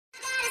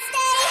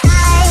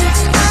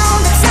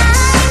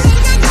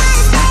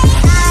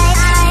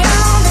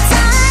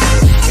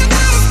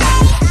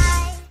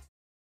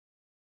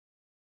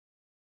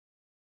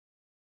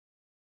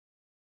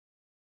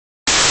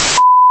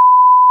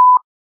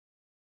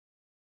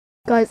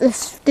Guys,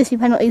 this Dizzy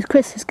Penalties.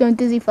 Chris is going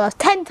dizzy fast.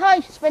 10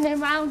 times spinning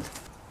around.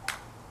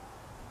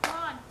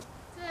 1,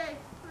 2,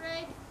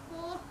 3,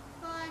 4,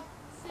 5,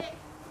 6,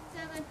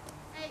 7,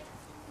 8,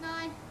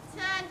 9,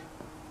 10.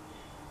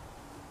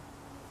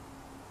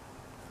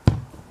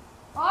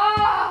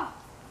 Oh!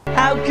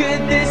 How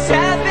could this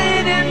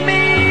happen to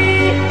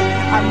me?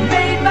 I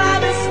made my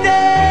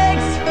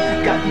mistakes,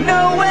 got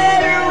nowhere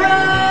to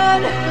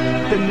run.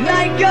 The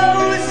night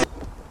goes.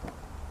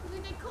 We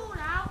get called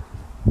out.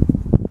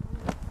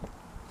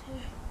 2,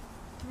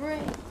 3,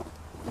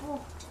 4,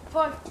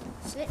 5,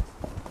 6,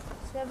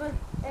 7,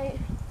 8,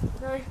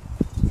 9,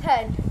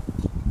 10.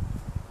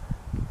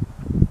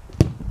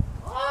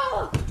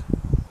 Oh!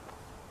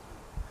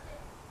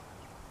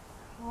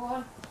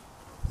 1,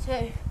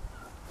 2,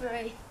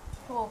 3,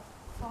 4,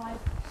 5,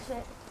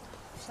 6,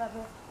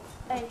 7,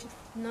 8,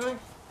 9,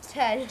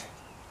 10.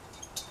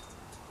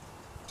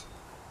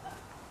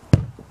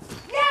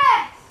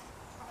 Yes!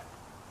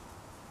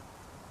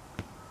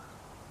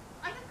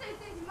 I just think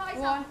this is my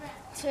 1,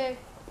 2,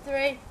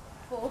 3,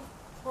 4,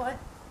 5,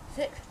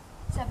 6,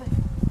 7, 8,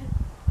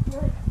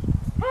 9, 10.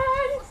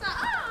 What's that?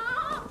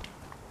 Ah!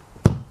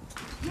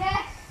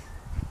 Yes!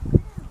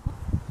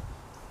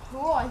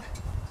 1,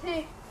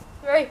 2,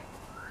 3,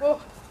 4,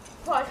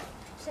 5,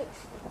 6,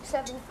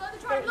 7, 8,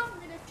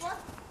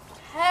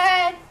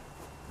 10.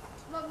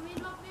 Love me,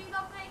 love me,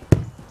 love me.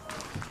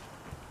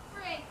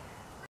 3.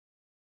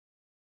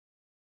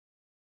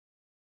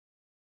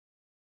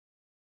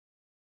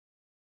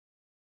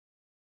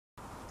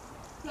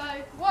 Go.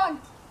 1,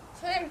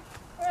 2,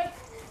 3,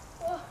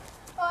 4,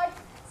 5,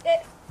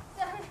 6,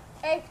 7,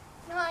 8,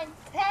 9,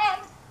 10.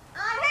 I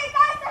need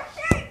guys to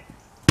shoot!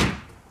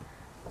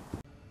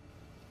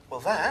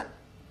 Well, that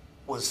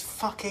was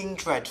fucking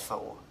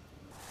dreadful.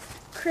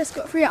 Chris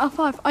got 3 out of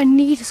 5. I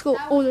need to score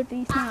all of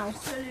these now.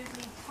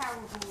 Absolutely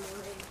terrible,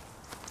 Lily.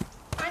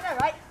 I know,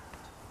 right?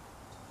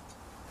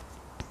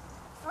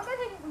 I'm going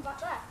to take them back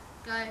there.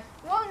 Go.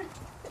 1,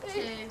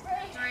 2,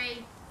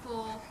 3,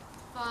 4,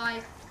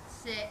 5,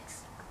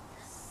 6,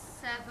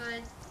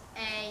 7,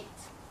 8,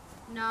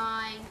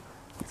 9,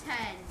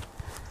 10.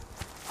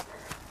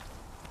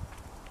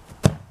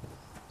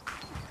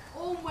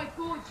 Oh my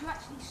god, you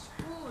actually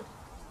scored.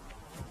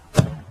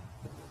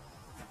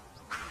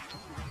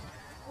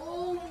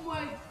 Oh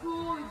my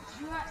god,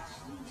 you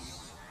actually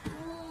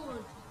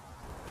scored.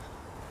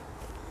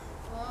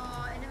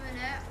 Oh, in a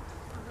minute.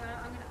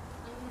 I'm gonna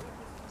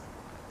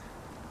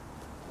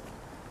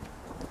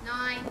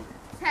 9,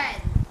 10.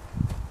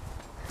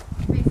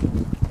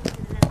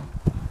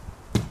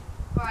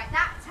 Right,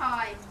 that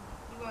time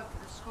you won't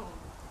get the score.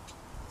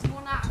 It's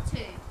 1 out of 2.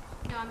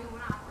 No, I mean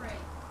 1 out of 3.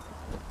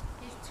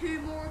 There's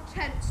 2 more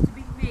attempts to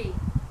beat me.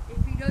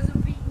 If he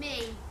doesn't beat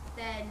me,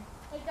 then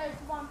It goes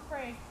to 1,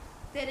 3.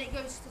 then it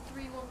goes to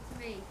 3-1 to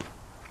me.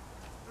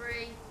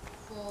 3,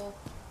 4,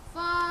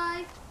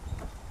 5,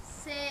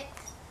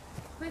 6,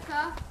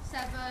 quicker,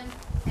 7,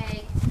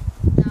 8,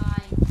 9,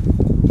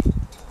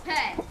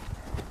 10.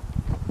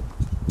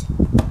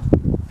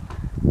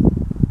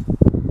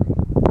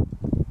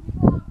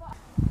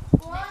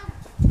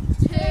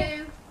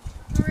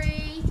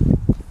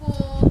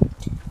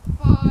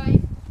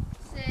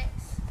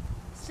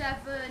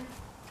 Seven,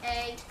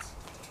 8,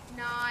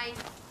 9,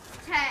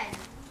 10.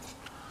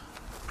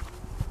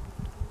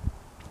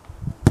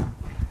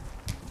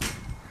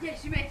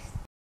 Yes, you missed.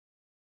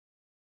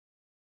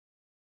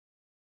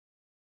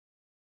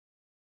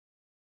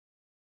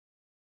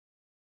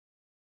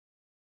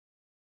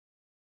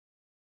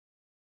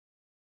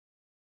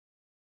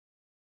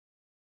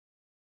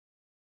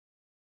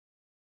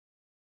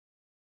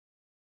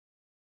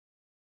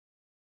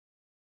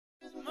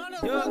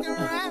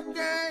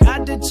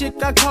 Got the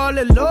chick, I call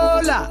her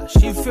Lola.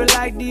 She feel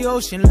like the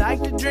ocean,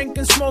 like to drink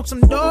and smoke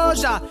some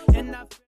Doja. And I